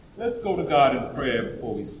Let's go to God in prayer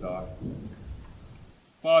before we start.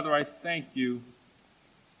 Father, I thank you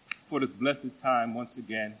for this blessed time once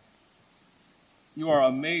again. You are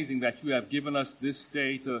amazing that you have given us this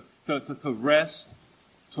day to rest,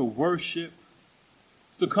 to worship,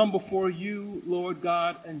 to come before you, Lord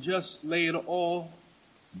God, and just lay it all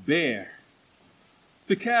bare.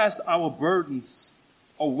 To cast our burdens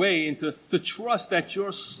away and to trust that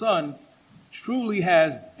your Son truly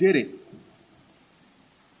has did it.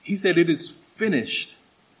 He said, "It is finished.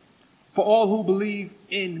 For all who believe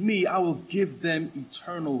in me, I will give them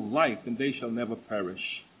eternal life, and they shall never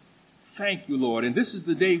perish." Thank you, Lord. And this is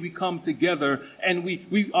the day we come together and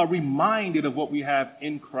we are reminded of what we have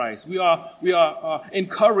in Christ. We are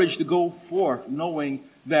encouraged to go forth knowing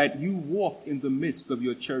that you walk in the midst of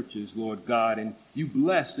your churches, Lord God, and you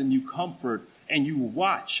bless and you comfort and you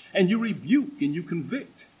watch and you rebuke and you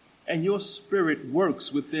convict. And your Spirit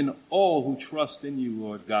works within all who trust in you,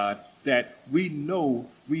 Lord God, that we know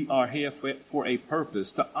we are here for a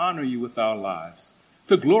purpose, to honor you with our lives,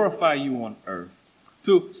 to glorify you on earth,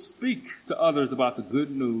 to speak to others about the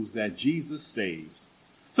good news that Jesus saves.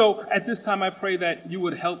 So at this time, I pray that you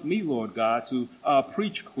would help me, Lord God, to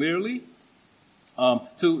preach clearly,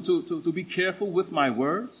 to be careful with my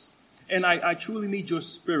words. And I truly need your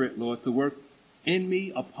Spirit, Lord, to work in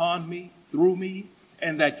me, upon me, through me,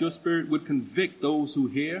 and that your Spirit would convict those who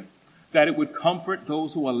hear, that it would comfort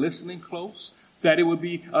those who are listening close, that it would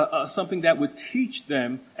be something that would teach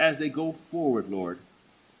them as they go forward, Lord,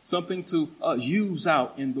 something to use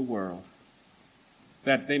out in the world,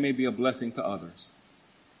 that they may be a blessing to others.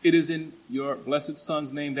 It is in your blessed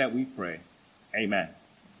Son's name that we pray. Amen.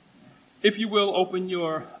 If you will, open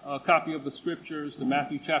your copy of the scriptures to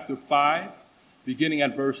Matthew chapter 5, beginning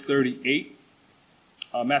at verse 38.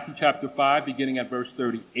 Matthew chapter 5, beginning at verse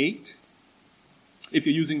 38. If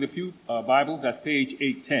you're using the Pew Bible, that's page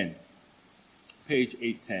 810. Page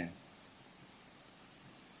 810.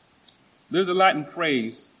 There's a Latin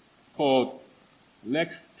phrase called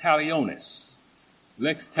lex talionis.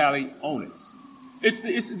 Lex talionis. It's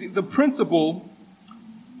the principle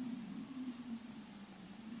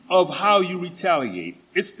of how you retaliate.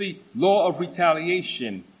 It's the law of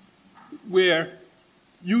retaliation where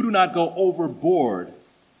you do not go overboard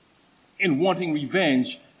in wanting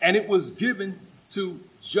revenge. And it was given to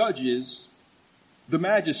judges, the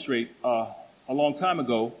magistrate, a long time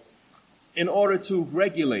ago, in order to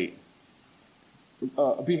regulate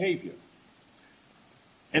behavior.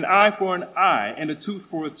 An eye for an eye and a tooth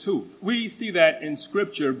for a tooth. We see that in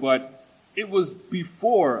Scripture, but it was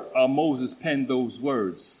before Moses penned those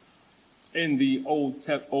words in the Old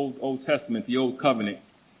Testament, the Old Covenant.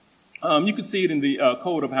 You can see it in the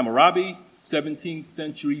Code of Hammurabi, 17th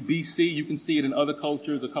century BC. You can see it in other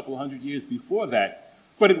cultures a couple hundred years before that.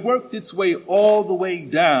 But it worked its way all the way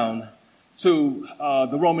down to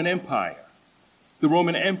the Roman Empire. The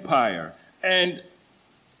Roman Empire. And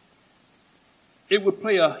it would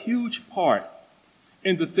play a huge part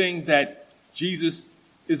in the things that Jesus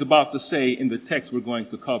is about to say in the text we're going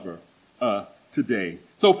to cover today.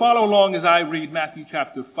 So follow along as I read Matthew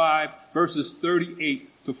chapter 5, verses 38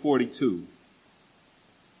 to 42.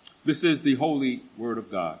 This is the holy word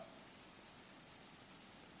of God.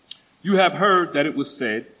 You have heard that it was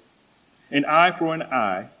said, an eye for an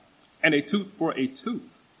eye and a tooth for a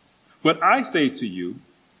tooth. But I say to you,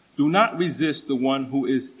 do not resist the one who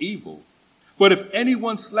is evil. But if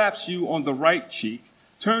anyone slaps you on the right cheek,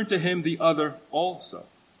 turn to him the other also.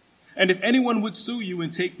 And if anyone would sue you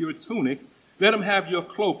and take your tunic, let him have your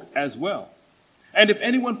cloak as well. And if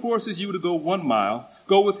anyone forces you to go 1 mile,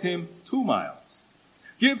 go with him 2 miles.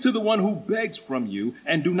 Give to the one who begs from you,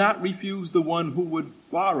 and do not refuse the one who would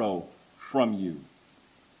borrow from you.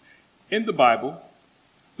 In the Bible,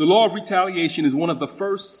 the law of retaliation is one of the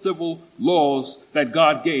first civil laws that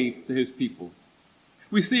God gave to his people.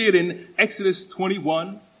 We see it in Exodus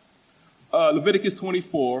 21, Leviticus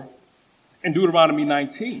 24, and Deuteronomy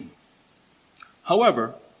 19.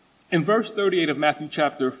 However, in verse 38 of Matthew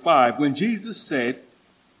chapter 5, when Jesus said,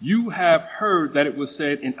 you have heard that it was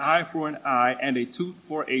said, an eye for an eye and a tooth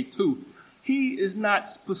for a tooth, he is not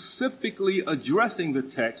specifically addressing the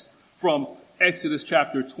text from Exodus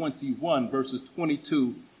chapter 21, verses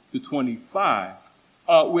 22 to 25,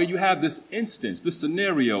 where you have this instance, this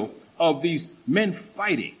scenario of these men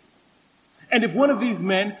fighting. And if one of these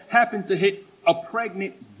men happened to hit a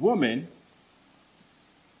pregnant woman,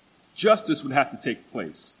 justice would have to take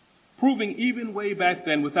place, proving even way back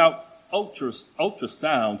then without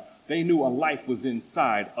ultrasound, they knew a life was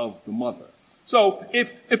inside of the mother. So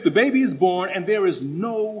if the baby is born and there is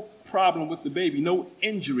no problem with the baby, no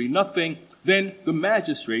injury, nothing then the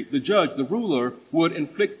magistrate, the judge, the ruler, would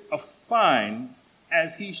inflict a fine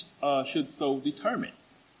as he should so determine.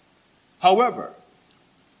 However,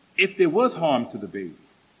 if there was harm to the baby,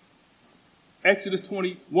 Exodus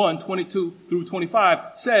 21:22 through 25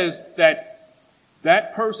 says that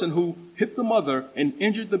that person who hit the mother and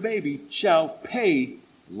injured the baby shall pay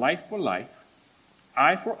life for life,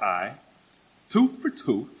 eye for eye, tooth for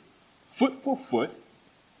tooth, foot for foot,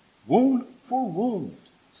 wound for wound,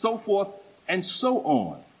 so forth and so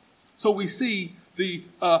on. So we see the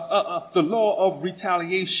law of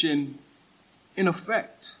retaliation in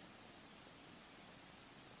effect.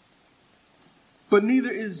 But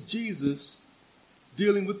neither is Jesus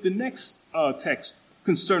dealing with the next text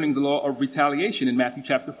concerning the law of retaliation in Matthew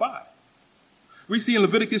chapter 5. We see in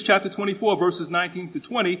Leviticus chapter 24, verses 19 to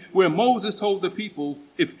 20, where Moses told the people,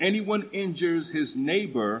 if anyone injures his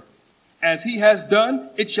neighbor, as he has done,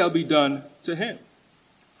 it shall be done to him.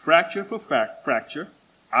 Fracture for fracture,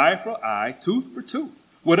 eye for eye, tooth for tooth.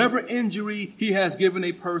 Whatever injury he has given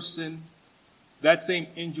a person, that same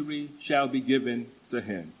injury shall be given to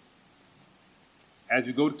him. As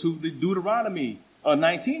we go to the Deuteronomy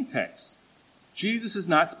 19 text, Jesus is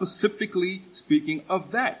not specifically speaking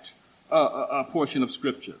of that portion of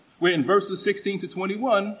Scripture, where in verses 16 to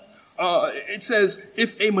 21, it says,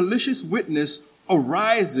 if a malicious witness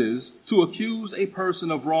arises to accuse a person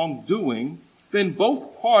of wrongdoing, then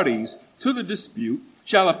both parties to the dispute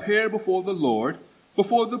shall appear before the Lord,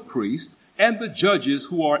 before the priest, and the judges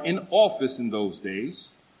who are in office in those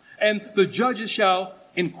days. And the judges shall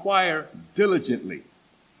inquire diligently.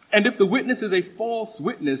 And if the witness is a false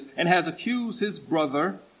witness and has accused his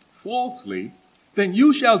brother falsely, then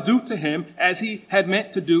you shall do to him as he had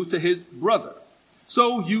meant to do to his brother.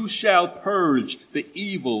 So you shall purge the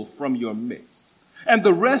evil from your midst. And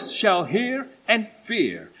the rest shall hear and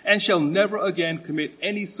fear, and shall never again commit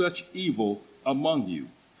any such evil among you.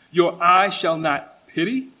 Your eye shall not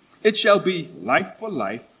pity. It shall be life for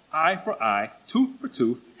life, eye for eye, tooth for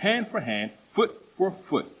tooth, hand for hand, foot for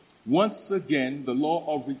foot. Once again, the law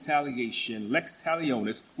of retaliation, lex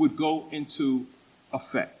talionis, would go into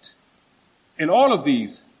effect. In all of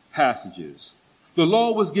these passages, the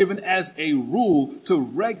law was given as a rule to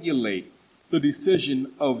regulate the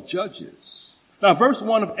decision of judges. Now, verse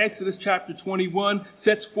 1 of Exodus chapter 21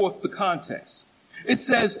 sets forth the context. It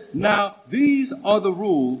says, now these are the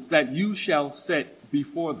rules that you shall set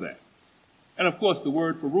before them. And of course, the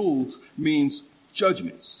word for rules means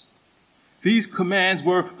judgments. These commands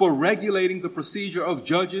were for regulating the procedure of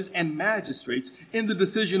judges and magistrates in the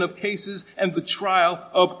decision of cases and the trial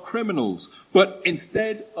of criminals. But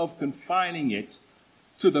instead of confining it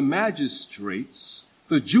to the magistrates,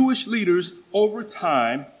 the Jewish leaders over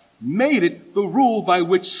time made it the rule by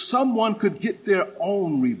which someone could get their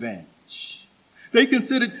own revenge. They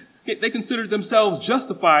considered themselves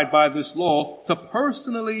justified by this law to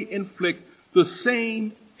personally inflict the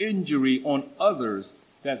same injury on others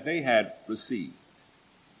that they had received.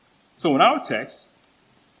 So in our text,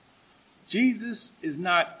 Jesus is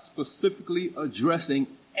not specifically addressing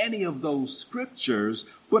any of those scriptures,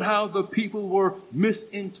 but how the people were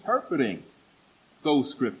misinterpreting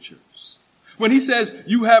those scriptures. When he says,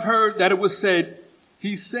 you have heard that it was said,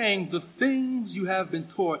 he's saying the things you have been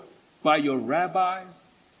taught by your rabbis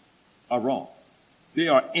are wrong. They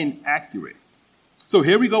are inaccurate. So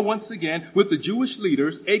here we go once again with the Jewish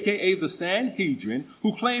leaders, aka the Sanhedrin,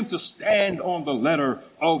 who claim to stand on the letter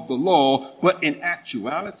of the law, but in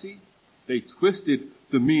actuality, they twisted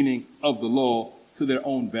the meaning of the law to their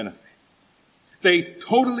own benefit. They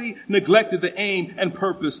totally neglected the aim and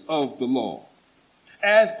purpose of the law.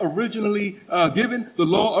 As originally given, the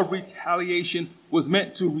law of retaliation was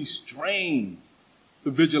meant to restrain the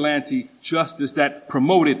vigilante justice that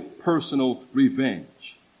promoted personal revenge.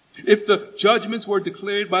 If the judgments were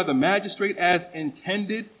declared by the magistrate as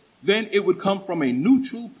intended, then it would come from a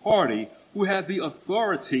neutral party who had the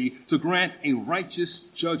authority to grant a righteous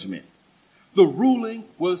judgment. The ruling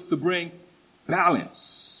was to bring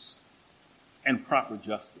balance and proper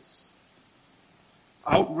justice.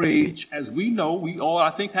 Outrage, as we know, we all, I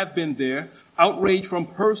think, have been there. Outrage from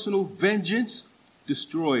personal vengeance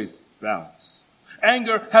destroys balance.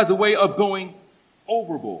 Anger has a way of going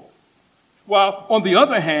overboard. While on the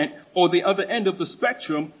other hand, or the other end of the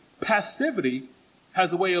spectrum, passivity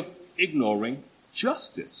has a way of ignoring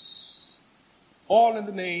justice. All in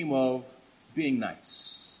the name of being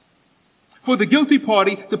nice. For the guilty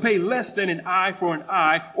party to pay less than an eye for an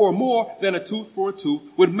eye or more than a tooth for a tooth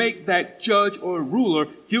would make that judge or ruler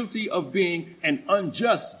guilty of being an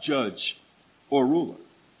unjust judge or ruler.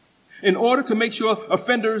 in order to make sure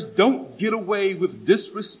offenders don't get away with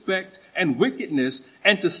disrespect and wickedness,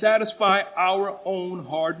 and to satisfy our own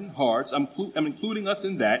hardened hearts, I'm including us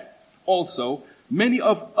in that also, many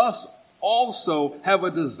of us also have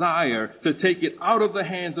a desire to take it out of the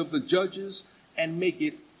hands of the judges and make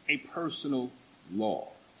it a personal law.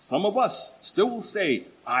 Some of us still will say,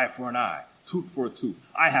 eye for an eye, tooth for a tooth.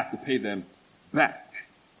 I have to pay them back.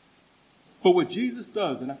 But what Jesus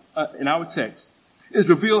does in our text is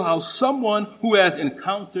reveal how someone who has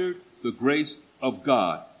encountered the grace of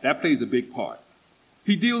God, that plays a big part.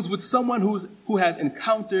 He deals with someone who has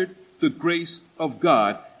encountered the grace of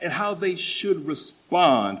God and how they should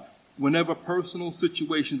respond whenever personal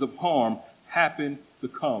situations of harm happen to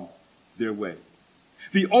come their way.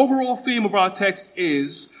 The overall theme of our text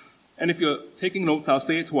is, and if you're taking notes, I'll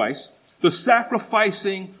say it twice, the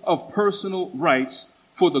sacrificing of personal rights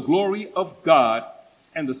for the glory of God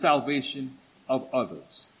and the salvation of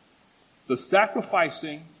others. The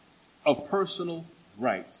sacrificing of personal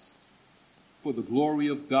rights for the glory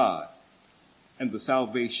of God and the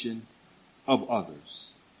salvation of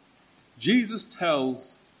others. Jesus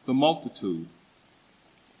tells the multitude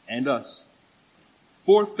and us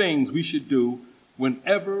 4 things we should do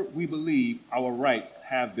whenever we believe our rights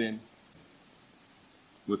have been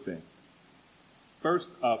within. First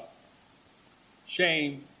up,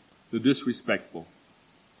 shame the disrespectful.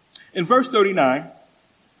 In verse 39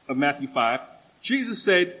 of Matthew 5, Jesus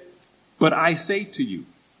said, "But I say to you,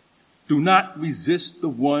 do not resist the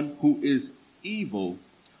one who is evil,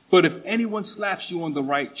 but if anyone slaps you on the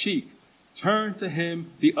right cheek, turn to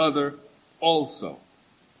him the other also."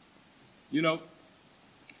 You know,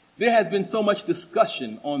 there has been so much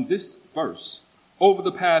discussion on this verse over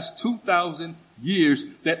the past 2,000 years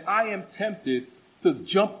that I am tempted to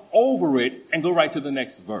jump over it and go right to the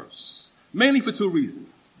next verse. Mainly for 2 reasons.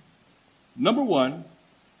 Number 1,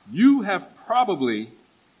 you have probably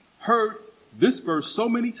heard this verse so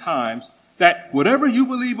many times that whatever you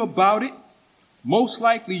believe about it, most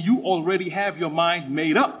likely you already have your mind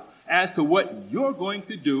made up as to what you're going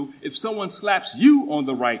to do if someone slaps you on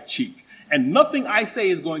the right cheek. And nothing I say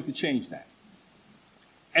is going to change that.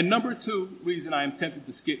 And number 2 reason I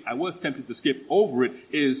was tempted to skip over it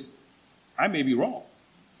is I may be wrong.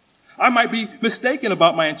 I might be mistaken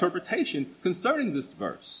about my interpretation concerning this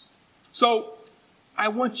verse. So I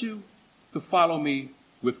want you to follow me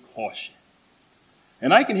with caution.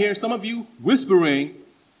 And I can hear some of you whispering,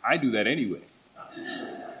 I do that anyway.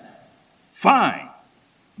 Fine.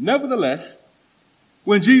 Nevertheless,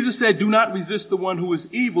 when Jesus said, do not resist the one who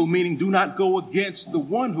is evil, meaning do not go against the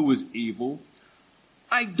one who is evil,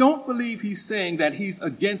 I don't believe he's saying that he's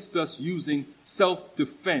against us using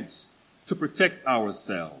self-defense to protect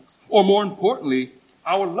ourselves, or more importantly,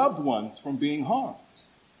 our loved ones from being harmed.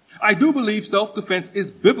 I do believe self-defense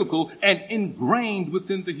is biblical and ingrained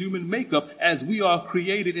within the human makeup as we are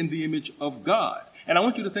created in the image of God. And I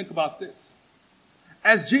want you to think about this.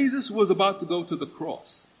 As Jesus was about to go to the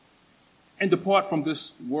cross and depart from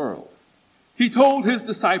this world, he told his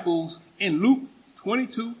disciples in Luke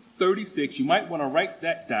 22:36, you might want to write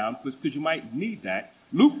that down because you might need that.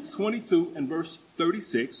 Luke 22 and verse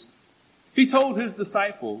 36, he told his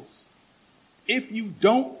disciples, if you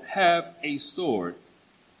don't have a sword,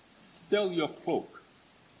 sell your cloak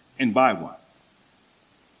and buy one.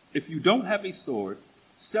 If you don't have a sword,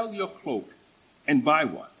 sell your cloak and buy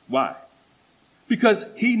one. Why? Because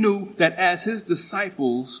he knew that as his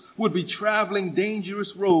disciples would be traveling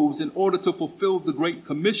dangerous roads in order to fulfill the Great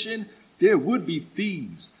Commission, there would be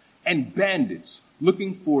thieves and bandits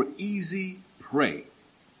looking for easy prey.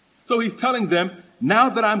 So he's telling them, now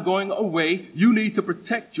that I'm going away, you need to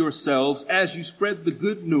protect yourselves as you spread the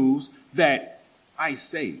good news that I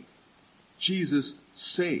save. Jesus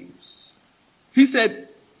saves. He said,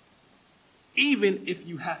 even if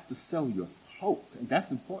you have to sell your cloak, and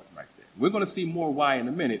that's important right there. We're going to see more why in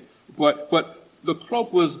a minute, but the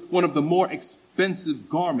cloak was one of the more expensive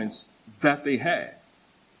garments that they had.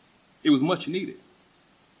 It was much needed.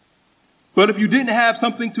 But if you didn't have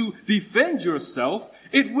something to defend yourself,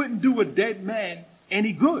 it wouldn't do a dead man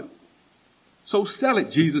any good. So sell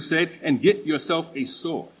it, Jesus said, and get yourself a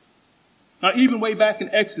sword. Now, even way back in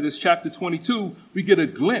Exodus chapter 22, we get a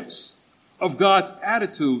glimpse of God's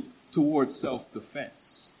attitude towards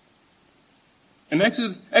self-defense. In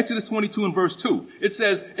Exodus 22 and verse 2, it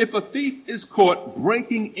says, if a thief is caught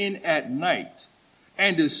breaking in at night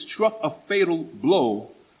and is struck a fatal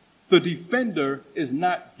blow, the defender is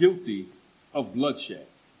not guilty of bloodshed.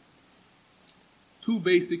 2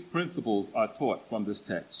 basic principles are taught from this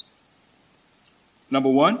text. Number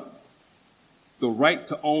 1, the right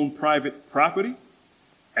to own private property.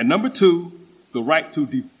 And number 2, the right to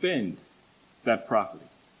defend that property.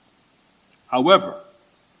 However,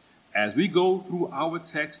 as we go through our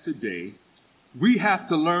text today, we have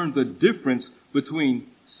to learn the difference between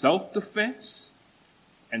self-defense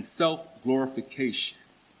and self-glorification.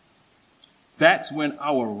 That's when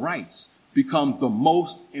our rights become the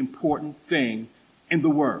most important thing in the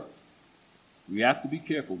world. We have to be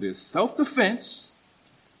careful. There's self-defense,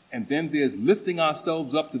 and then there's lifting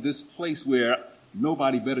ourselves up to this place where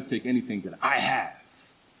nobody better take anything that I have.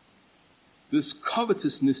 This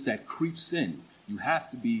covetousness that creeps in, you have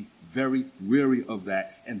to be very wary of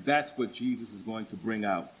that, and that's what Jesus is going to bring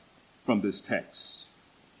out from this text.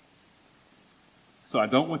 So I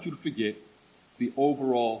don't want you to forget the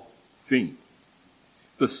overall theme.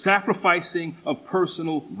 The sacrificing of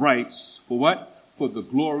personal rights for what? For the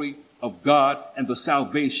glory of God and the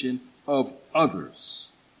salvation of others.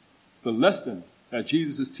 The lesson that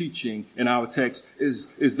Jesus is teaching in our text is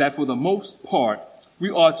that for the most part, we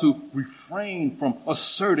ought to refrain from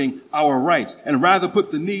asserting our rights and rather put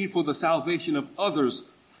the need for the salvation of others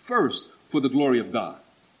first for the glory of God.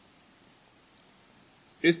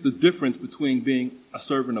 It's the difference between being a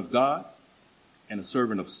servant of God and a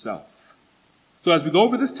servant of self. So as we go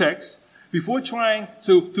over this text, before trying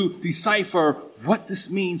to decipher what this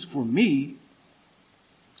means for me,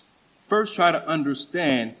 first try to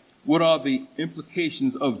understand what are the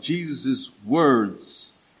implications of Jesus'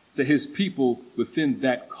 words to his people within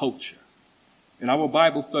that culture. In our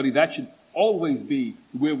Bible study, that should always be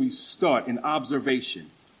where we start, in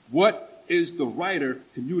observation. What is the writer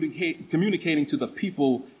communicating to the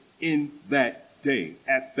people in that day,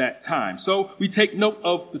 at that time? So we take note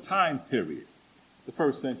of the time period, the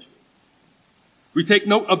first century. We take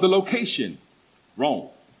note of the location, Rome.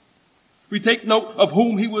 We take note of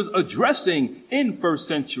whom he was addressing in first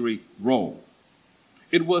century Rome.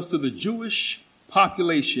 It was to the Jewish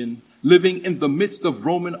population living in the midst of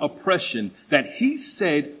Roman oppression that he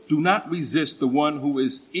said, do not resist the one who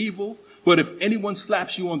is evil, but if anyone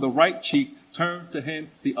slaps you on the right cheek, turn to him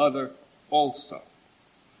the other also.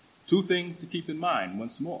 Two things to keep in mind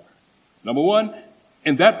once more. Number one,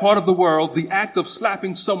 in that part of the world, the act of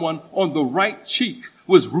slapping someone on the right cheek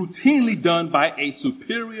was routinely done by a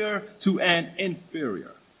superior to an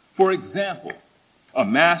inferior. For example, a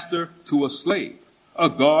master to a slave, a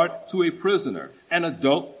guard to a prisoner, an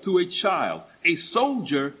adult to a child, a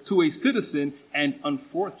soldier to a citizen, and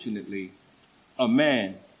unfortunately, a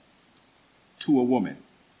man to a woman.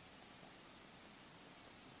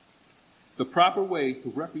 The proper way to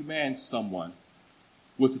reprimand someone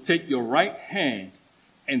was to take your right hand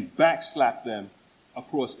and backslap them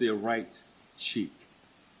across their right cheek.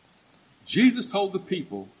 Jesus told the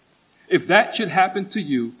people, if that should happen to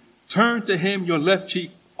you, turn to him your left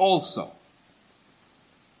cheek also.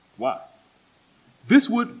 Why? This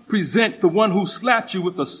would present the one who slapped you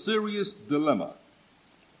with a serious dilemma.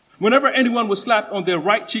 Whenever anyone was slapped on their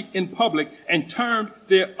right cheek in public and turned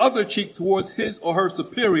their other cheek towards his or her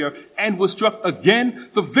superior and was struck again,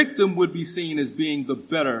 the victim would be seen as being the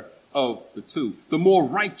better of the two, the more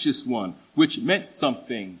righteous one, which meant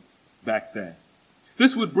something back then.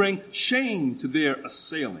 This would bring shame to their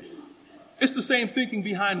assailant. It's the same thinking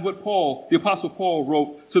behind what the Apostle Paul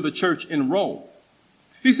wrote to the church in Rome.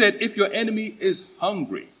 He said, if your enemy is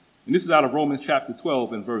hungry, and this is out of Romans chapter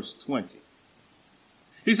 12 and verse 20.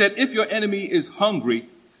 He said, if your enemy is hungry,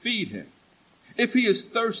 feed him. If he is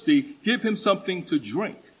thirsty, give him something to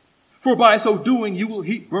drink. For by so doing, you will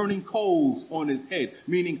heap burning coals on his head,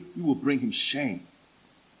 meaning you will bring him shame.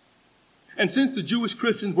 And since the Jewish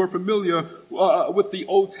Christians were familiar with the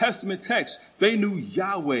Old Testament text, they knew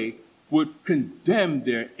Yahweh would condemn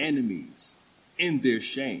their enemies in their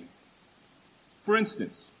shame. For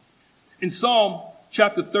instance, in Psalm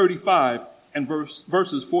chapter 35 and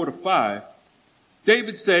verses 4 to 5,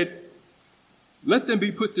 David said, let them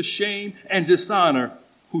be put to shame and dishonor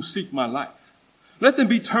who seek my life. Let them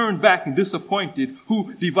be turned back and disappointed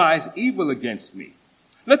who devise evil against me.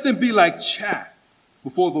 Let them be like chaff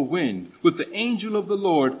before the wind, with the angel of the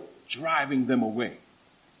Lord driving them away.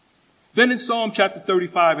 Then in Psalm chapter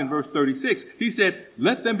 35 and verse 36, he said,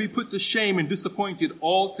 let them be put to shame and disappointed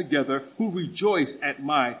altogether who rejoice at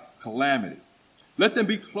my calamity. Let them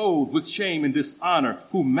be clothed with shame and dishonor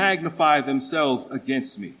who magnify themselves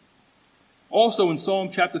against me. Also in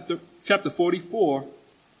Psalm chapter 44,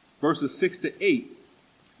 verses 6 to 8,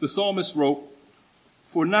 the psalmist wrote,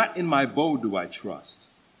 for not in my bow do I trust,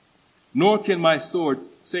 nor can my sword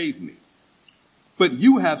save me. But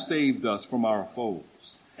you have saved us from our foes,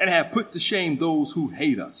 and have put to shame those who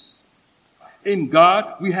hate us. In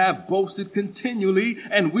God we have boasted continually,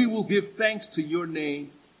 and we will give thanks to your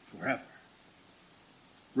name forever.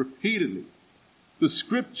 Repeatedly, The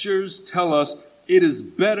scriptures tell us it is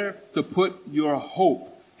better to put your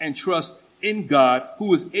hope and trust in God,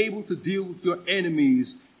 who is able to deal with your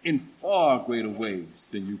enemies in far greater ways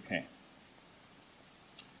than you can.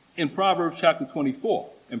 In Proverbs chapter 24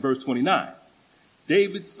 and verse 29,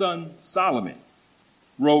 David's son Solomon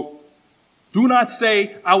wrote, "Do not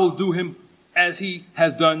say, I will do him as he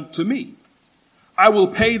has done to me. I will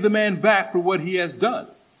pay the man back for what he has done."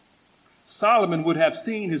 Solomon would have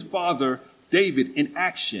seen his father David in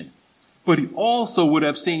action, but he also would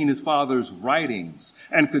have seen his father's writings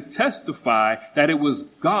and could testify that it was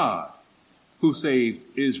God who saved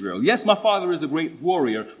Israel. Yes, my father is a great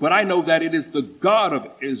warrior, but I know that it is the God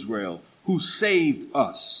of Israel who saved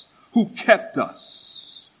us, who kept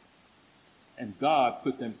us. And God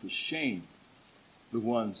put them to shame, the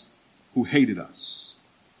ones who hated us.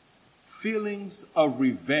 Feelings of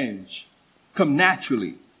revenge come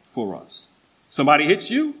naturally for us. Somebody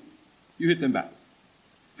hits you, you hit them back.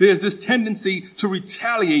 There's this tendency to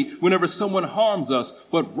retaliate whenever someone harms us,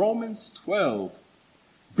 but Romans 12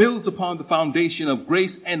 builds upon the foundation of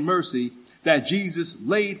grace and mercy that Jesus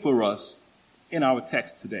laid for us in our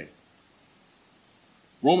text today.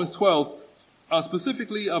 Romans 12,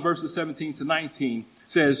 specifically verses 17 to 19,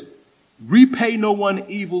 says, "Repay no one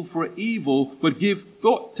evil for evil, but give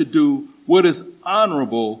thought to do what is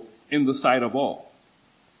honorable in the sight of all.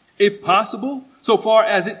 If possible, so far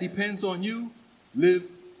as it depends on you, live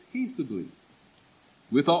peaceably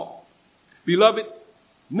with all. Beloved,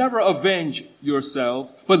 never avenge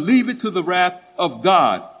yourselves, but leave it to the wrath of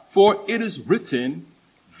God. For it is written,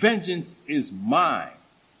 'Vengeance is mine.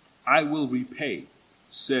 I will repay,'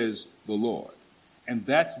 says the Lord." And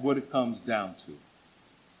that's what it comes down to.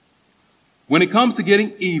 When it comes to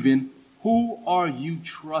getting even, who are you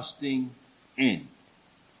trusting in?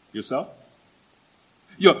 Yourself?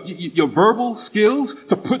 Your verbal skills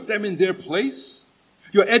to put them in their place?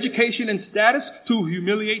 Your education and status to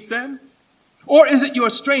humiliate them? Or is it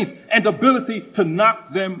your strength and ability to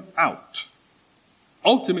knock them out?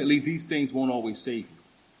 Ultimately, these things won't always save you.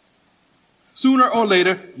 Sooner or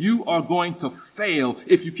later, you are going to fail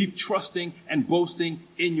if you keep trusting and boasting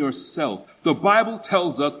in yourself. The Bible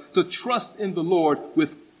tells us to trust in the Lord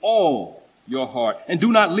with all your heart and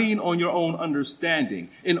do not lean on your own understanding.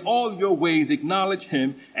 In all your ways, acknowledge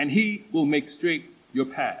him, and he will make straight your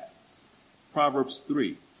paths. Proverbs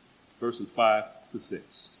 3, verses 5 to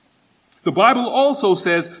 6. The Bible also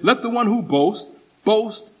says, let the one who boasts,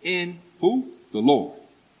 boast in who? The Lord.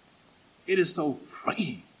 It is so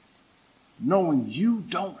freeing knowing you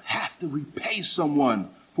don't have to repay someone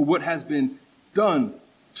for what has been done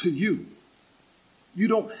to you. You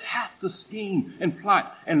don't have to scheme and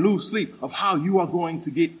plot and lose sleep of how you are going to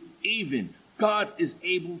get even. God is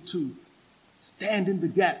able to stand in the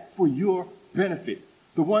gap for your benefit.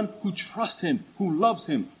 The one who trusts him, who loves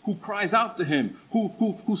him, who cries out to him,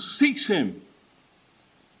 who seeks him.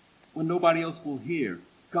 When nobody else will hear,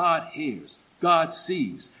 God hears, God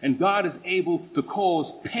sees, and God is able to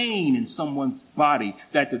cause pain in someone's body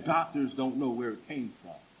that the doctors don't know where it came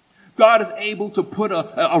from. God is able to put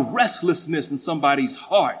a restlessness in somebody's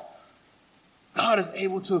heart. God is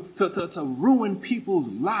able to ruin people's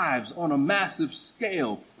lives on a massive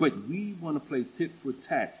scale. But we want to play tit for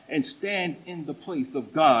tat and stand in the place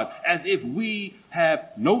of God as if we have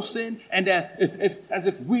no sin and as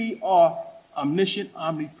if we are omniscient,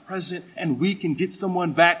 omnipresent, and we can get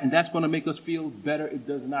someone back and that's going to make us feel better. It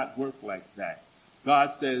does not work like that.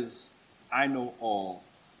 God says, I know all.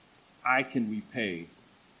 I can repay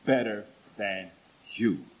better than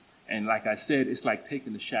you. And like I said, it's like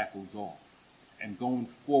taking the shackles off and going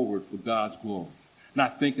forward for God's glory.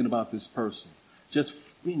 Not thinking about this person. Just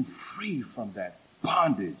being free from that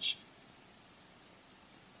bondage.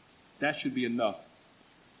 That should be enough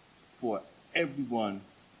for everyone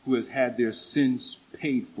who has had their sins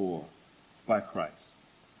paid for by Christ.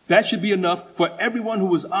 That should be enough for everyone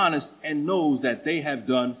who is honest and knows that they have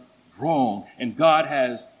done wrong and God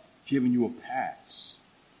has given you a pass.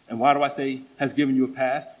 And why do I say has given you a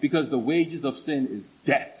pass? Because the wages of sin is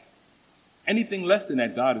death. Anything less than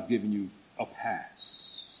that, God has given you a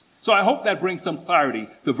pass. So I hope that brings some clarity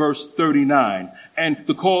to verse 39 and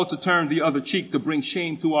the call to turn the other cheek to bring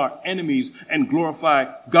shame to our enemies and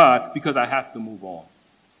glorify God, because I have to move on.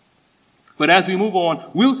 But as we move on,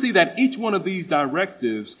 we'll see that each one of these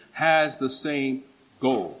directives has the same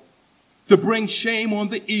goal: to bring shame on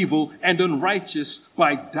the evil and unrighteous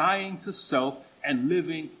by dying to self and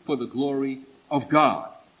living for the glory of God.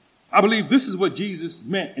 I believe this is what Jesus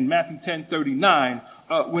meant in Matthew 10:39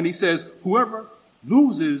 when he says, whoever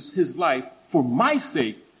loses his life for my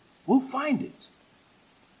sake will find it.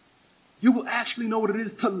 You will actually know what it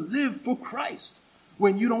is to live for Christ,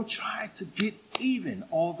 when you don't try to get even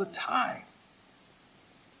all the time.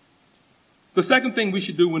 The second thing we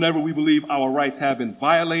should do whenever we believe our rights have been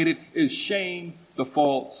violated is shame the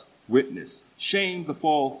false witness. Shame the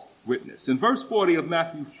false witness. In verse 40 of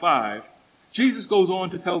Matthew 5, Jesus goes on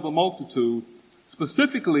to tell the multitude,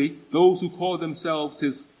 specifically those who call themselves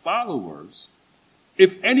his followers,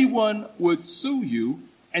 if anyone would sue you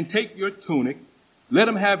and take your tunic, let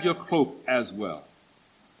him have your cloak as well.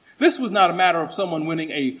 This was not a matter of someone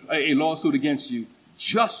winning a lawsuit against you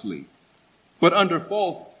justly, but under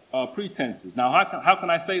false pretenses. Now, how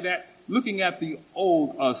can I say that? Looking at the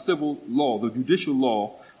old civil law, the judicial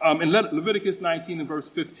law, in Leviticus 19 and verse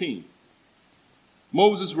 15,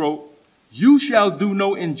 Moses wrote, "You shall do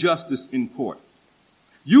no injustice in court.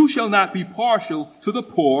 You shall not be partial to the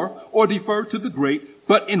poor or defer to the great,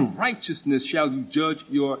 but in righteousness shall you judge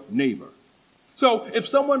your neighbor." So if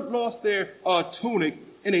someone lost their tunic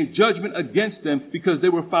in a judgment against them because they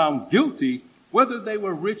were found guilty, whether they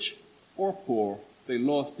were rich or poor, they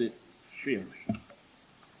lost it fairly.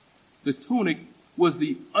 The tunic was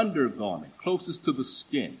the undergarment closest to the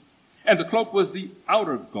skin, and the cloak was the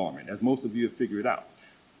outer garment, as most of you have figured out.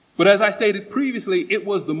 But as I stated previously, it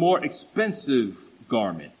was the more expensive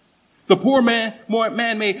garment. The poor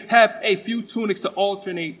man may have a few tunics to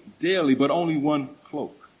alternate daily, but only one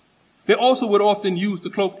cloak. They also would often use the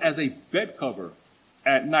cloak as a bed cover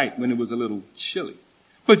at night when it was a little chilly.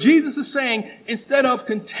 But Jesus is saying, instead of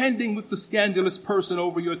contending with the scandalous person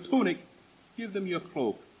over your tunic, give them your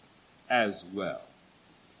cloak as well.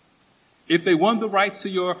 If they won the rights to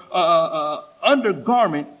your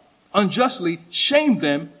undergarment unjustly, shame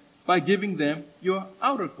them by giving them your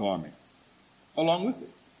outer garment along with it.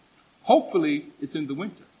 Hopefully, it's in the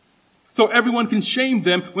winter, so everyone can shame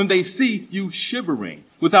them when they see you shivering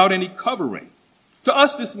without any covering. To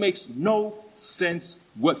us, this makes no sense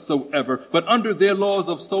whatsoever, but under their laws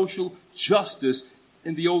of social justice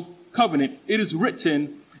in the Old Covenant, it is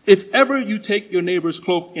written, "If ever you take your neighbor's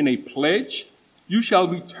cloak in a pledge, you shall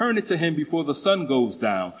return it to him before the sun goes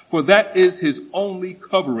down, for that is his only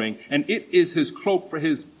covering, and it is his cloak for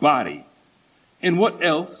his body. In what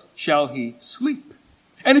else shall he sleep?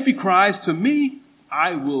 And if he cries to me,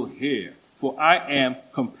 I will hear, for I am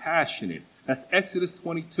compassionate." That's Exodus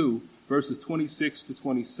 22, verses 26 to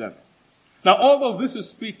 27. Now, although this is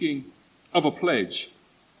speaking of a pledge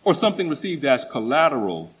or something received as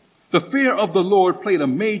collateral, the fear of the Lord played a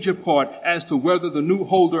major part as to whether the new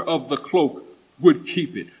holder of the cloak would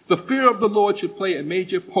keep it. The fear of the Lord should play a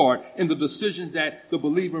major part in the decisions that the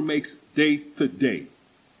believer makes day to day.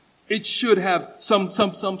 It should have some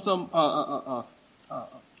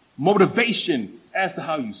motivation as to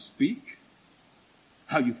how you speak,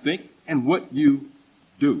 how you think, and what you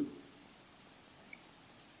do.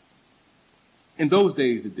 In those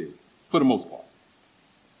days it did, for the most part.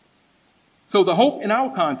 So the hope in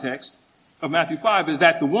our context of Matthew 5 is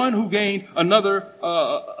that the one who gained another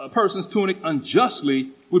person's tunic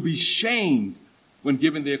unjustly would be shamed when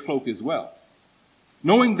given their cloak as well.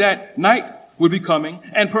 Knowing that night would be coming,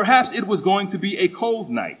 and perhaps it was going to be a cold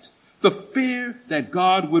night, the fear that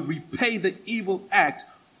God would repay the evil act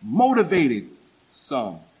motivated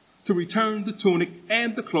some to return the tunic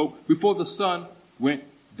and the cloak before the sun went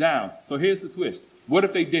down. So here's the twist. What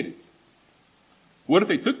if they didn't? What if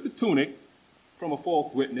they took the tunic from a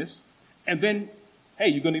false witness and then, hey,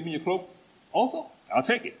 you're going to give me your cloak also? I'll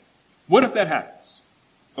take it. What if that happens?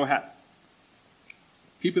 Or happens?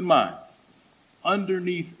 Keep in mind,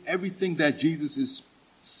 underneath everything that Jesus is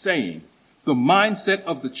saying, the mindset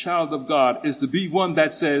of the child of God is to be one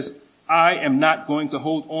that says, I am not going to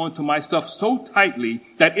hold on to my stuff so tightly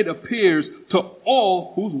that it appears to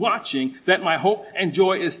all who's watching that my hope and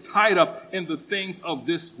joy is tied up in the things of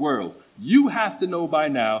this world. You have to know by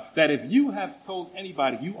now that if you have told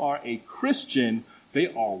anybody you are a Christian, they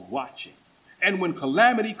are watching. And when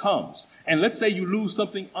calamity comes, and let's say you lose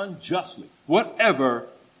something unjustly, whatever,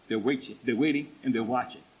 they're waiting and they're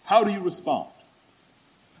watching. How do you respond?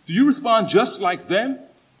 Do you respond just like them?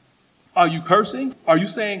 Are you cursing? Are you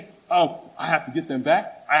saying, oh, I have to get them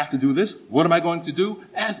back. I have to do this. What am I going to do?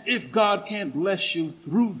 As if God can't bless you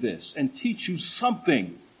through this and teach you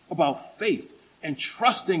something about faith and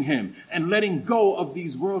trusting him and letting go of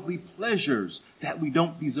these worldly pleasures that we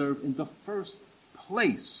don't deserve in the first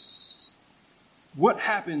place. What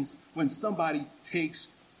happens when somebody takes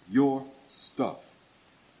your stuff?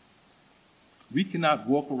 We cannot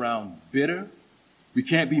walk around bitter. We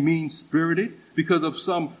can't be mean-spirited because of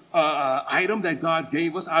some item that God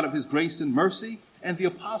gave us out of his grace and mercy. And the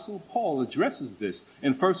Apostle Paul addresses this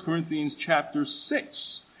in 1 Corinthians chapter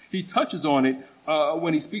 6. He touches on it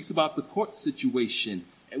when he speaks about the court situation,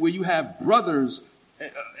 where you have brothers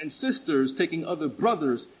and sisters taking other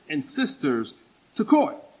brothers and sisters to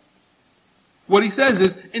court. What he says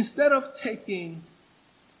is, instead of taking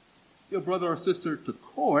your brother or sister to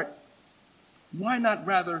court, why not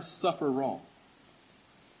rather suffer wrong?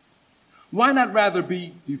 Why not rather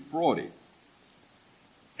be defrauded?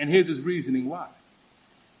 And here's his reasoning why.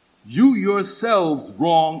 You yourselves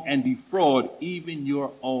wrong and defraud even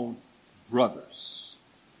your own brothers.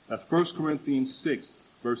 That's 1 Corinthians 6,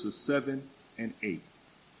 verses 7 and 8.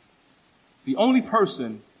 The only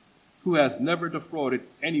person who has never defrauded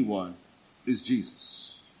anyone is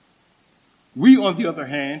Jesus. We, on the other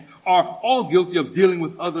hand, are all guilty of dealing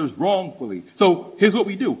with others wrongfully. So here's what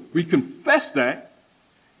we do. We confess that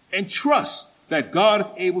and trust that God is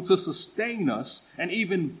able to sustain us and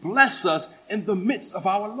even bless us in the midst of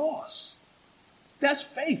our loss. That's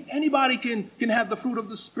faith. Anybody can have the fruit of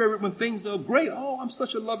the Spirit when things are great. Oh, I'm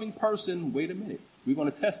such a loving person. Wait a minute. We're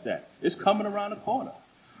going to test that. It's coming around the corner.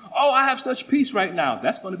 Oh, I have such peace right now.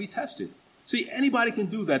 That's going to be tested. See, anybody can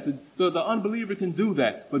do that. The unbeliever can do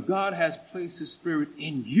that. But God has placed his Spirit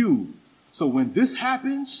in you. So when this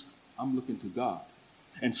happens, I'm looking to God.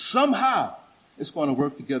 And somehow it's going to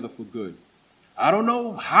work together for good. I don't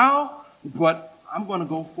know how, but I'm going to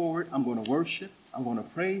go forward. I'm going to worship. I'm going to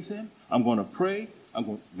praise him. I'm going to pray. I'm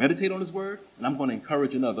going to meditate on his word. And I'm going to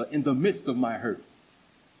encourage another in the midst of my hurt.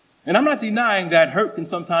 And I'm not denying that hurt can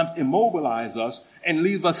sometimes immobilize us and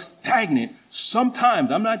leave us stagnant.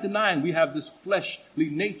 Sometimes, I'm not denying we have this fleshly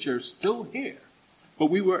nature still here. But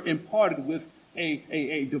we were imparted with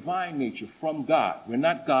a divine nature from God. We're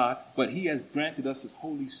not God, but he has granted us his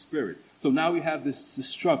Holy Spirit. So now we have this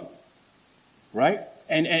struggle, right?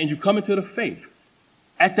 And you come into the faith.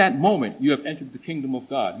 At that moment, you have entered the kingdom of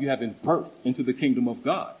God. You have been birthed into the kingdom of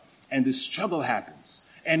God. And this struggle happens.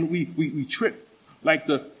 And we trip like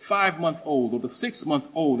the 5-month-old or the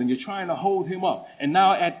 6-month-old, and you're trying to hold him up. And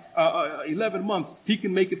now at 11 months, he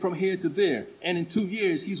can make it from here to there. And in 2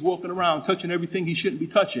 years, he's walking around touching everything he shouldn't be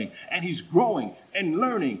touching. And he's growing and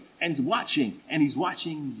learning and watching. And he's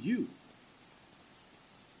watching you.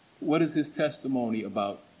 What is his testimony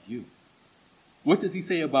about you? What does he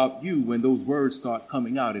say about you when those words start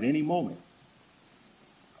coming out at any moment?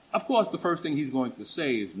 Of course, the first thing he's going to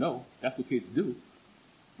say is no. That's what kids do.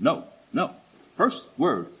 No. First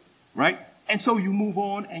word, right? And so you move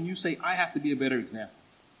on and you say, I have to be a better example.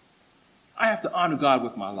 I have to honor God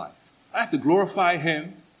with my life. I have to glorify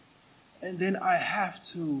him. And then I have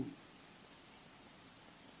to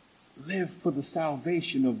live for the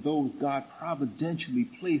salvation of those God providentially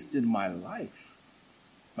placed in my life.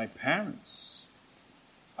 My parents.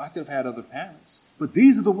 I could have had other parents. But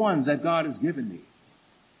these are the ones that God has given me.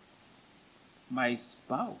 My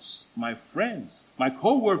spouse, my friends, my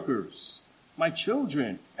co-workers, my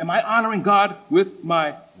children. Am I honoring God with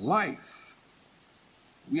my life?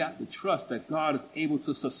 We have to trust that God is able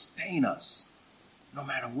to sustain us no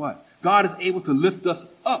matter what. God is able to lift us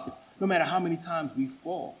up no matter how many times we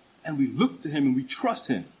fall. And we look to him and we trust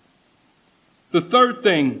him. The third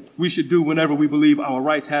thing we should do whenever we believe our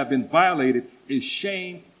rights have been violated is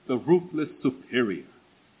shame the ruthless superior.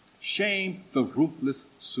 Shame the ruthless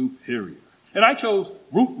superior. And I chose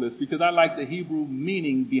ruthless because I like the Hebrew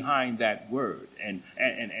meaning behind that word. And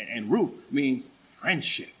ruth means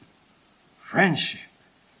friendship. Friendship.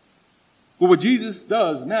 But what Jesus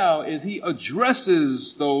does now is he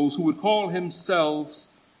addresses those who would call themselves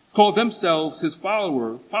his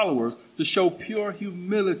followers to show pure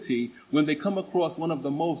humility when they come across one of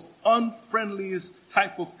the most unfriendliest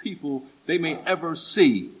type of people they may ever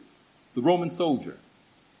see, the Roman soldier.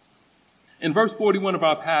 In verse 41 of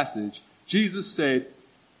our passage, Jesus said,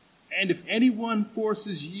 and if anyone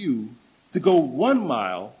forces you to go 1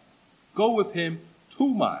 mile, go with him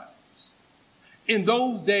 2 miles. In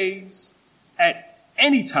those days, at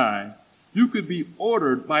any time, you could be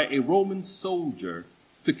ordered by a Roman soldier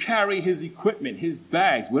to carry his equipment, his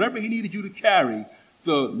bags, whatever he needed you to carry,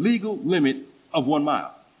 the legal limit of 1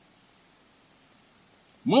 mile.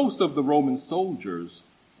 Most of the Roman soldiers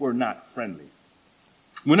were not friendly.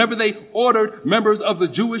 Whenever they ordered members of the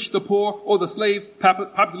Jewish, the poor, or the slave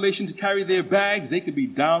population to carry their bags, they could be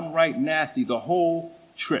downright nasty the whole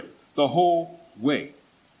trip, the whole way.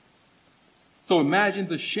 So imagine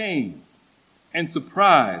the shame and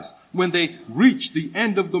surprise when they reached the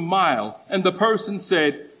end of the mile and the person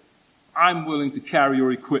said, I'm willing to carry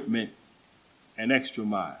your equipment an extra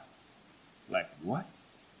mile. Like, what?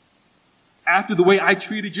 After the way I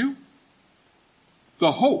treated you?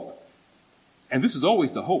 The hope, and this is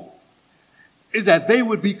always the hope, is that they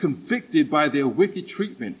would be convicted by their wicked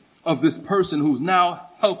treatment of this person who's now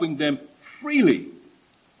helping them freely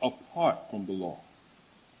apart from the law.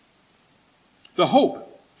 The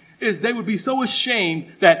hope is they would be so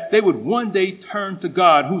ashamed that they would one day turn to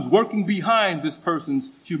God, who's working behind this person's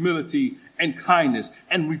humility and kindness,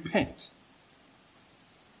 and repent.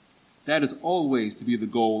 That is always to be the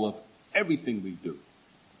goal of everything we do.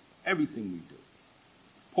 Everything we do.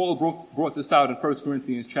 Paul brought this out in 1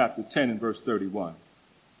 Corinthians chapter 10 and verse 31.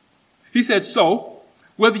 He said, so,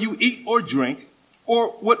 whether you eat or drink, or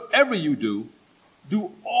whatever you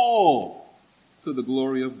do all to the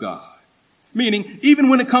glory of God. Meaning, even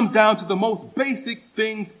when it comes down to the most basic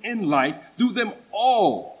things in life, do them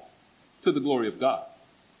all to the glory of God.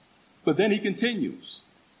 But then he continues.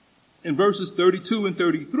 In verses 32 and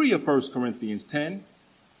 33 of 1 Corinthians 10,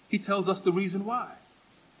 he tells us the reason why.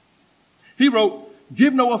 He wrote,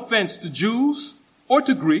 give no offense to Jews or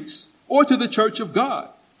to Greeks or to the church of God,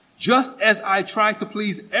 just as I try to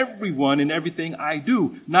please everyone in everything I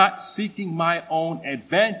do, not seeking my own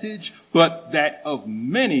advantage, but that of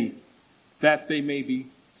many, that they may be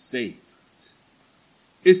saved.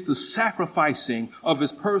 It's the sacrificing of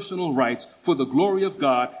his personal rights for the glory of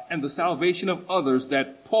God and the salvation of others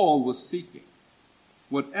that Paul was seeking.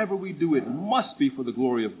 Whatever we do, it must be for the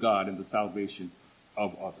glory of God and the salvation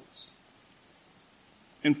of others.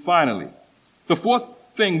 And finally, the fourth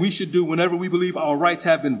thing we should do whenever we believe our rights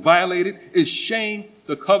have been violated is shame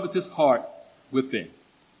the covetous heart within.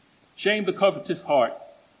 Shame the covetous heart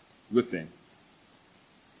within.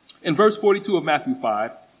 In verse 42 of Matthew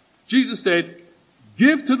 5, Jesus said,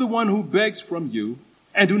 give to the one who begs from you,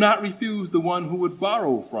 and do not refuse the one who would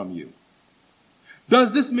borrow from you.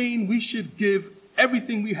 Does this mean we should give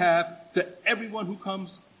everything we have to everyone who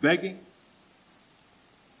comes begging?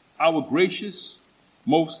 Our gracious,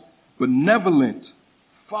 most benevolent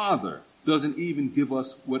Father doesn't even give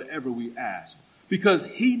us whatever we ask, because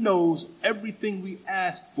he knows everything we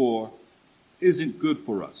ask for isn't good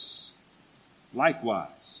for us.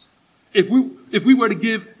 Likewise, if we were to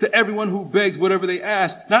give to everyone who begs whatever they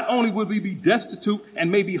ask, not only would we be destitute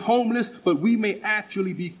and maybe homeless, but we may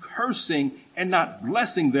actually be cursing and not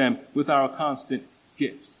blessing them with our constant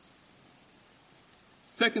gifts.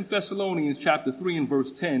 2 Thessalonians chapter 3 and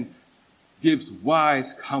verse 10 gives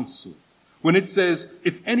wise counsel when it says,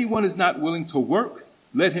 if anyone is not willing to work,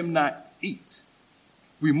 let him not eat.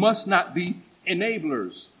 We must not be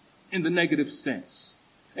enablers in the negative sense,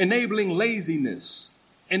 enabling laziness,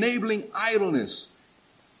 enabling idleness,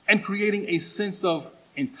 and creating a sense of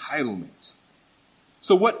entitlement.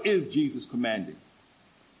 So what is Jesus commanding?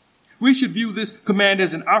 We should view this command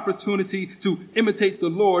as an opportunity to imitate the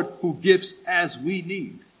Lord who gives as we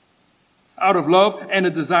need. Out of love and a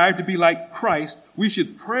desire to be like Christ, we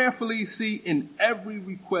should prayerfully see in every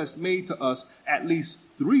request made to us at least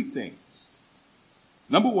three things.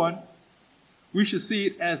 Number one, we should see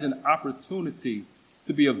it as an opportunity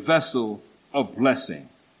to be a vessel of blessing.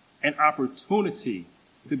 An opportunity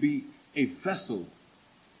to be a vessel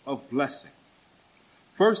of blessing.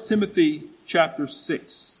 1 Timothy chapter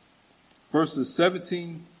 6, verses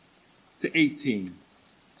 17 to 18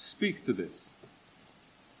 speaks to this.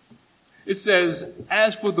 It says,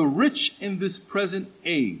 as for the rich in this present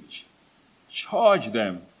age, charge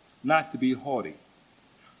them not to be haughty,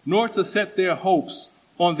 nor to set their hopes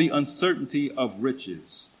on the uncertainty of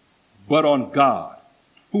riches, but on God,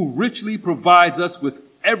 who richly provides us with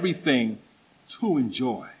everything to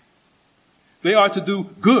enjoy. They are to do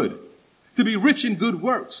good, to be rich in good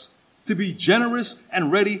works, to be generous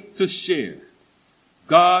and ready to share.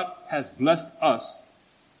 God has blessed us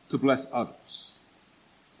to bless others.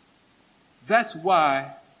 That's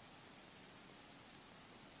why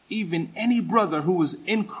even any brother who is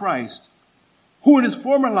in Christ, who in his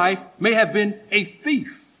former life may have been a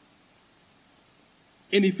thief,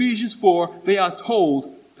 in Ephesians 4, they are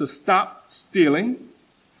told to stop stealing,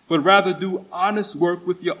 but rather do honest work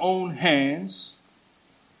with your own hands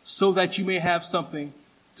so that you may have something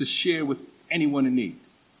to share with anyone in need.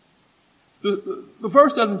 The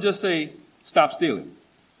verse doesn't just say, stop stealing.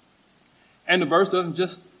 And the verse doesn't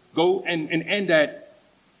just go and end at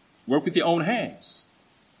work with your own hands.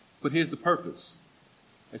 But here's the purpose,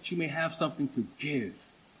 that you may have something to give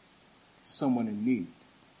to someone in need.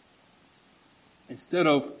 Instead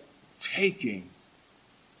of taking,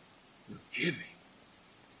 you're giving.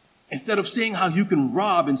 Instead of seeing how you can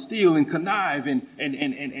rob and steal and connive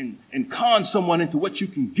and con someone into what you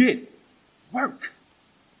can get, work.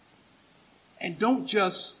 And don't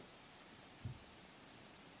just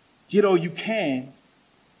get all you can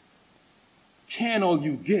all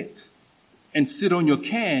you get, and sit on your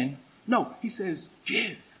can. No, he says,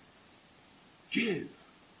 give. Give.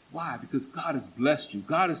 Why? Because God has blessed you.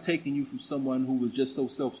 God has taken you from someone who was just so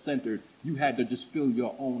self-centered, you had to just fill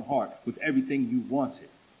your own heart with everything you wanted.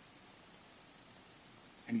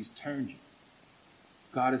 and he's turned you.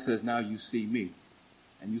 God says, now you see me,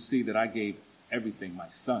 and you see that I gave everything, my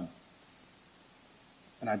son,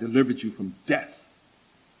 and I delivered you from death,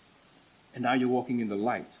 and now you're walking in the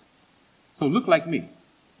light. So look like me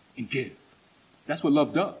and give. That's what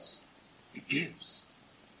love does. It gives.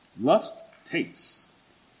 Lust takes.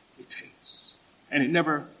 It takes. And it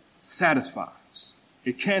never satisfies.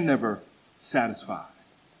 It can never satisfy.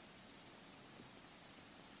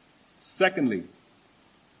 Secondly,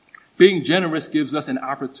 being generous gives us an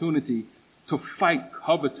opportunity to fight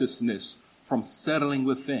covetousness from settling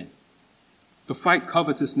within. To fight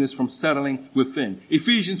covetousness from settling within.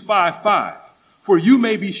 Ephesians 5:5. For you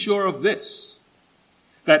may be sure of this,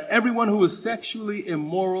 that everyone who is sexually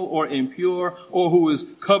immoral or impure or who is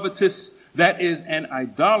covetous, that is an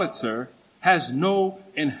idolater, has no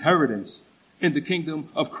inheritance in the kingdom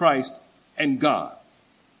of Christ and God.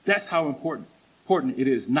 That's how important it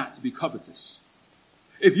is not to be covetous.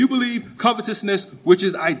 If you believe covetousness, which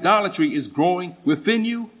is idolatry, is growing within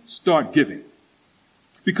you, start giving.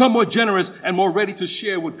 Become more generous and more ready to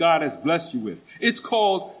share what God has blessed you with. It's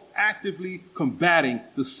called actively combating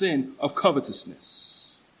the sin of covetousness.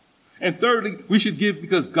 And thirdly, we should give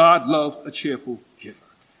because God loves a cheerful giver.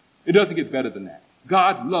 It doesn't get better than that.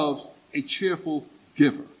 God loves a cheerful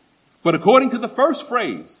giver. But according to the first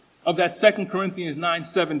phrase of that 2 Corinthians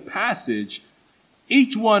 9:7 passage,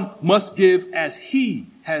 each one must give as he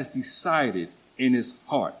has decided in his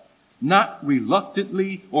heart, not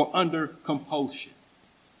reluctantly or under compulsion.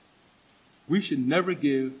 We should never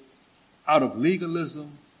give out of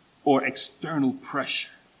legalism or external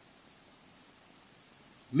pressure.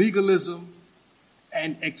 Legalism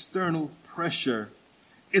and external pressure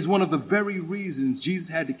is one of the very reasons Jesus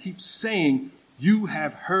had to keep saying, you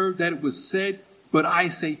have heard that it was said, but I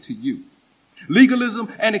say to you. Legalism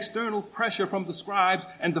and external pressure from the scribes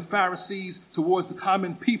and the Pharisees towards the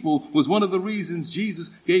common people was one of the reasons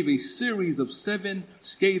Jesus gave a series of 7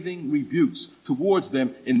 scathing rebukes towards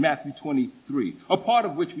them in Matthew 23, a part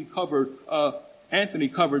of which Anthony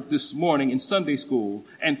covered this morning in Sunday school,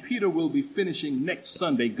 and Peter will be finishing next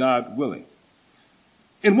Sunday, God willing.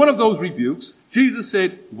 In one of those rebukes, Jesus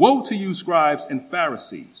said, woe to you, scribes and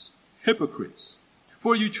Pharisees, hypocrites,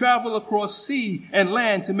 for you travel across sea and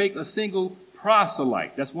land to make a single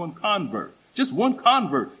proselyte. That's one convert. Just one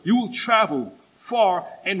convert. You will travel far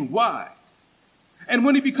and wide. And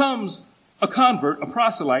when he becomes a convert, a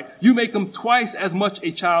proselyte, you make him twice as much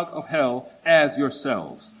a child of hell as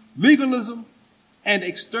yourselves. Legalism and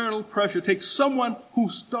external pressure takes someone who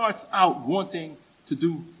starts out wanting to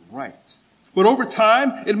do right. But over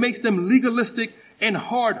time, it makes them legalistic and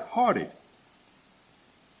hard-hearted.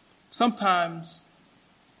 Sometimes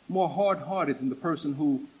more hard-hearted than the person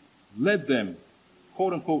who led them,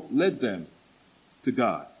 quote-unquote, led them to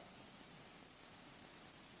God.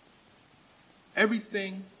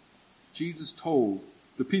 Everything Jesus told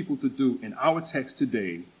the people to do in our text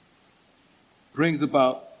today brings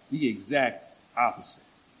about the exact opposite.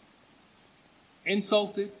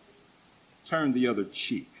 Insulted, turn the other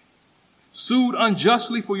cheek. Sued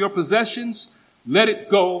unjustly for your possessions, let it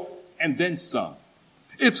go and then some.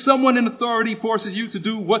 If someone in authority forces you to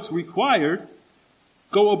do what's required,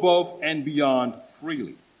 go above and beyond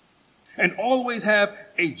freely. And always have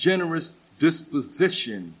a generous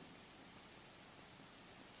disposition.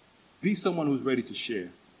 Be someone who's ready to share.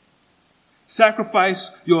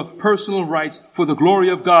 Sacrifice your personal rights for the glory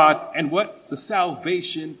of God and what? The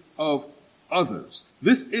salvation of others.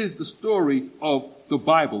 This is the story of the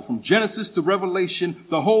Bible. From Genesis to Revelation,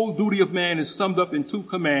 the whole duty of man is summed up in 2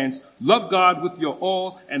 commands. Love God with your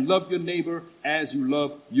all and love your neighbor as you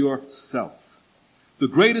love yourself. The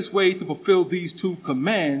greatest way to fulfill these 2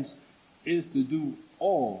 commands is to do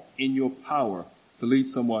all in your power to lead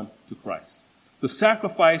someone to Christ. To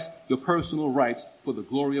sacrifice your personal rights for the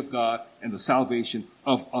glory of God and the salvation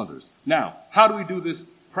of others. Now, how do we do this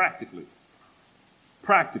practically?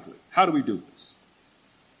 Practically, how do we do this?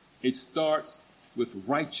 It starts with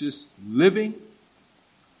righteous living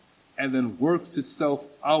and then works itself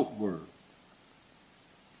outward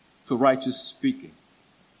to righteous speaking.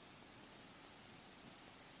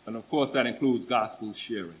 And of course, that includes gospel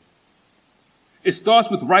sharing. It starts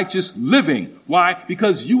with righteous living. Why?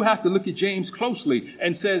 Because you have to look at James closely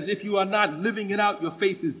and says, if you are not living it out, your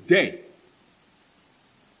faith is dead.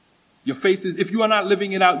 Your faith is, if you are not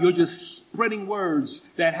living it out, you're just spreading words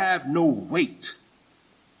that have no weight.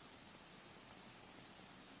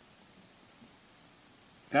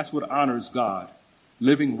 That's what honors God,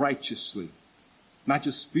 living righteously, not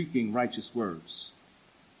just speaking righteous words.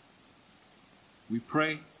 We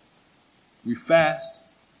pray, we fast,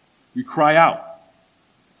 we cry out,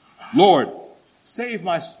 Lord, save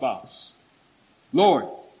my spouse. Lord,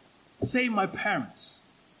 save my parents.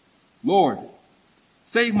 Lord,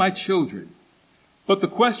 save my children. But the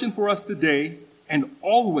question for us today and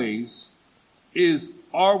always is,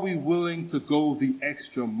 are we willing to go the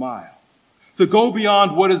extra mile? To go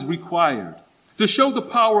beyond what is required? To show the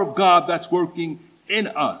power of God that's working in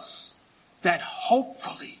us, that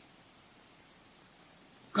hopefully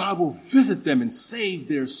God will visit them and save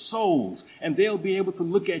their souls, and they'll be able to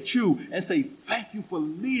look at you and say, thank you for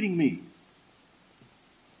leading me.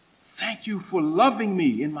 Thank you for loving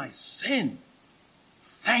me in my sin.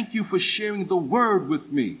 Thank you for sharing the word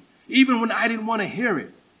with me, even when I didn't want to hear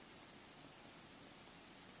it.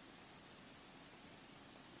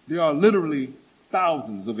 There are literally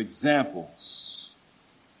thousands of examples,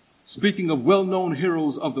 speaking of well-known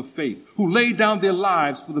heroes of the faith who laid down their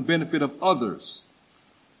lives for the benefit of others.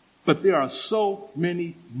 But there are so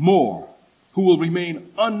many more who will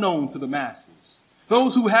remain unknown to the masses.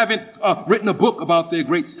 Those who haven't written a book about their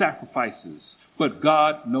great sacrifices, but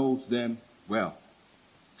God knows them well.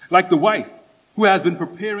 Like the wife who has been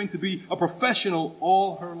preparing to be a professional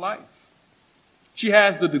all her life. She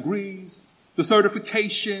has the degrees, the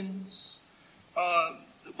certifications,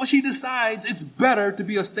 but she decides it's better to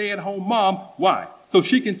be a stay-at-home mom. Why? So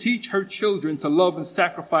she can teach her children to love and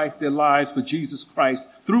sacrifice their lives for Jesus Christ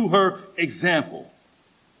through her example.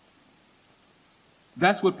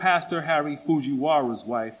 That's what Pastor Harry Fujiwara's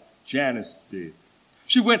wife, Janice, did.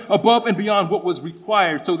 She went above and beyond what was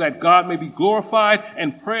required so that God may be glorified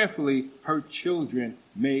and prayerfully her children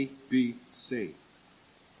may be saved.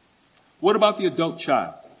 What about the adult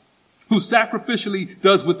child who sacrificially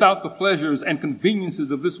does without the pleasures and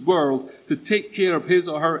conveniences of this world to take care of his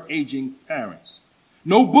or her aging parents?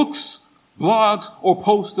 No books, blogs, or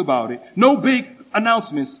posts about it. No big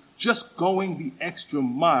announcements, just going the extra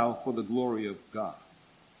mile for the glory of God.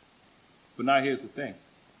 But now here's the thing.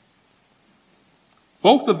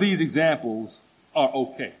 Both of these examples are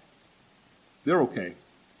okay. They're okay.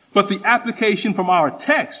 But the application from our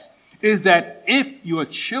text is that if your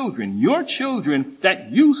children that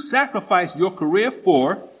you sacrifice your career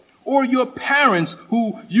for, or your parents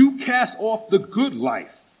who you cast off the good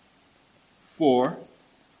life for,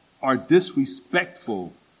 are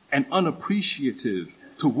disrespectful and unappreciative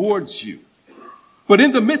towards you, but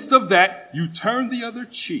in the midst of that, you turn the other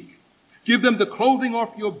cheek, give them the clothing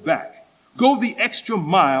off your back, go the extra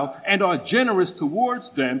mile, and are generous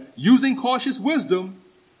towards them using cautious wisdom,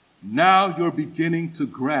 now you're beginning to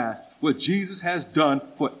grasp what Jesus has done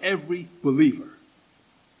for every believer.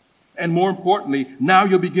 And more importantly, now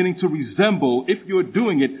you're beginning to resemble, if you're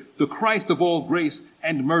doing it, the Christ of all grace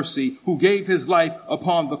and mercy who gave his life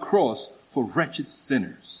upon the cross for wretched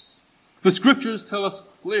sinners. The scriptures tell us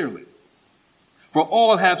clearly, for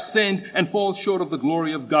all have sinned and fall short of the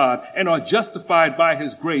glory of God and are justified by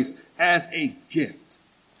his grace as a gift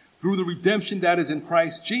through the redemption that is in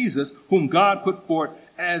Christ Jesus, whom God put forward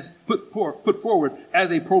as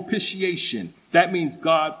a propitiation. That means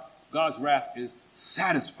God's wrath is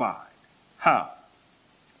satisfied. How?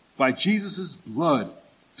 By Jesus' blood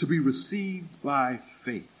to be received by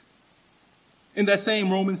faith. In that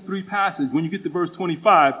same Romans 3 passage, when you get to verse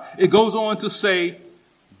 25, it goes on to say,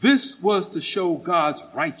 this was to show God's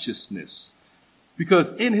righteousness, because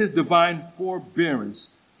in his divine forbearance,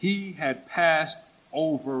 he had passed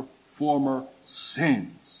over former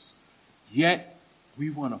sins. Yet, we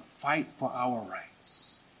want to fight for our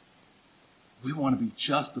rights. We want to be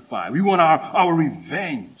justified. We want our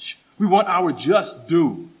revenge. We want our just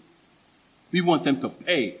due. We want them to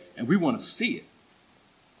pay, and we want to see it.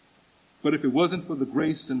 But if it wasn't for the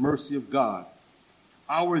grace and mercy of God,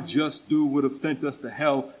 our just due would have sent us to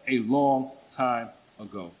hell a long time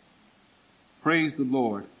ago. Praise the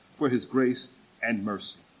Lord for his grace and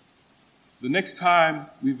mercy. The next time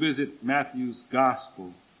we visit Matthew's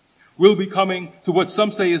gospel, we'll be coming to what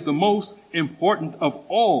some say is the most important of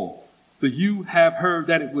all the "you have heard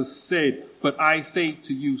that it was said, but I say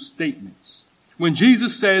to you" statements. When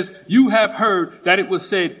Jesus says, you have heard that it was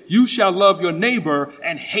said, you shall love your neighbor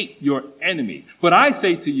and hate your enemy. But I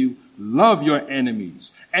say to you, love your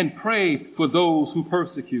enemies and pray for those who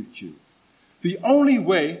persecute you. The only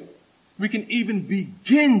way we can even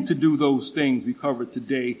begin to do those things we covered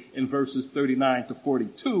today in verses 39 to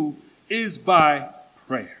 42 is by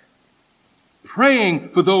prayer. Praying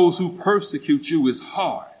for those who persecute you is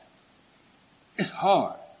hard. It's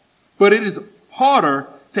hard. But it is harder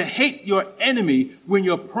to hate your enemy when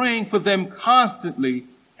you're praying for them constantly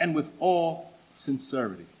and with all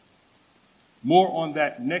sincerity. More on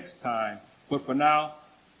that next time, but for now,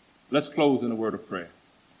 let's close in a word of prayer.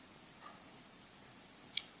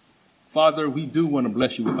 Father, we do want to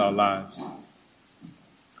bless you with our lives.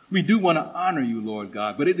 We do want to honor you, Lord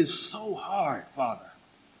God, but it is so hard, Father.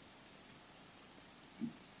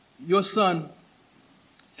 Your Son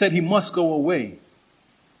said he must go away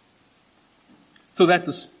so that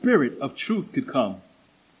the Spirit of truth could come.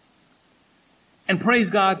 And praise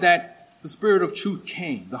God that the Spirit of truth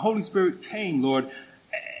came. The Holy Spirit came, Lord,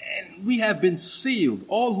 and we have been sealed,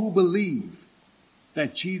 all who believe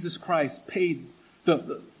that Jesus Christ paid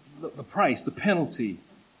the price, the penalty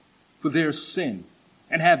for their sin,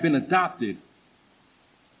 and have been adopted.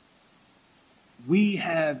 We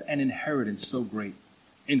have an inheritance so great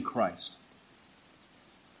in Christ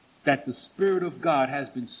that the Spirit of God has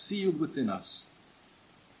been sealed within us.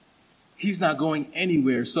 He's not going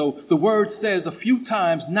anywhere. So the word says a few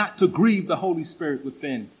times not to grieve the Holy Spirit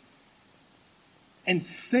within. And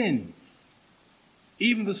sin,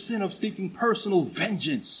 even the sin of seeking personal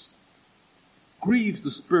vengeance, grieves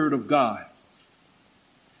the Spirit of God.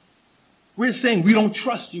 We're saying we don't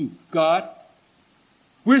trust you, God.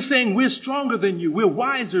 We're saying we're stronger than you. We're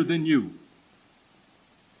wiser than you.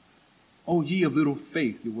 O ye of little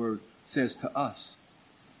faith, your word says to us.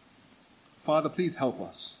 Father, please help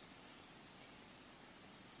us.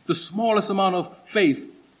 The smallest amount of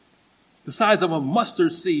faith, the size of a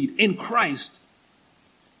mustard seed in Christ,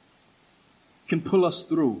 can pull us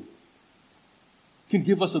through, can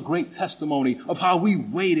give us a great testimony of how we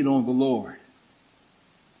waited on the Lord.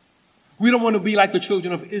 We don't want to be like the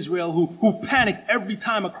children of Israel who panicked every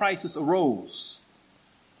time a crisis arose.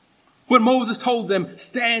 But Moses told them,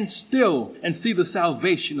 stand still and see the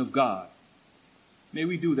salvation of God. May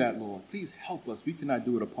we do that, Lord. Please help us. We cannot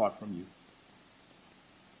do it apart from you.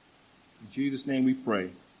 In Jesus' name we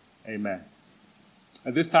pray. Amen.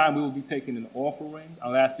 At this time, we will be taking an offering.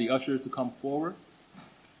 I'll ask the ushers to come forward.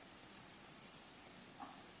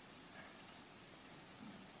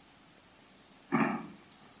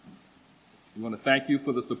 We want to thank you for the support.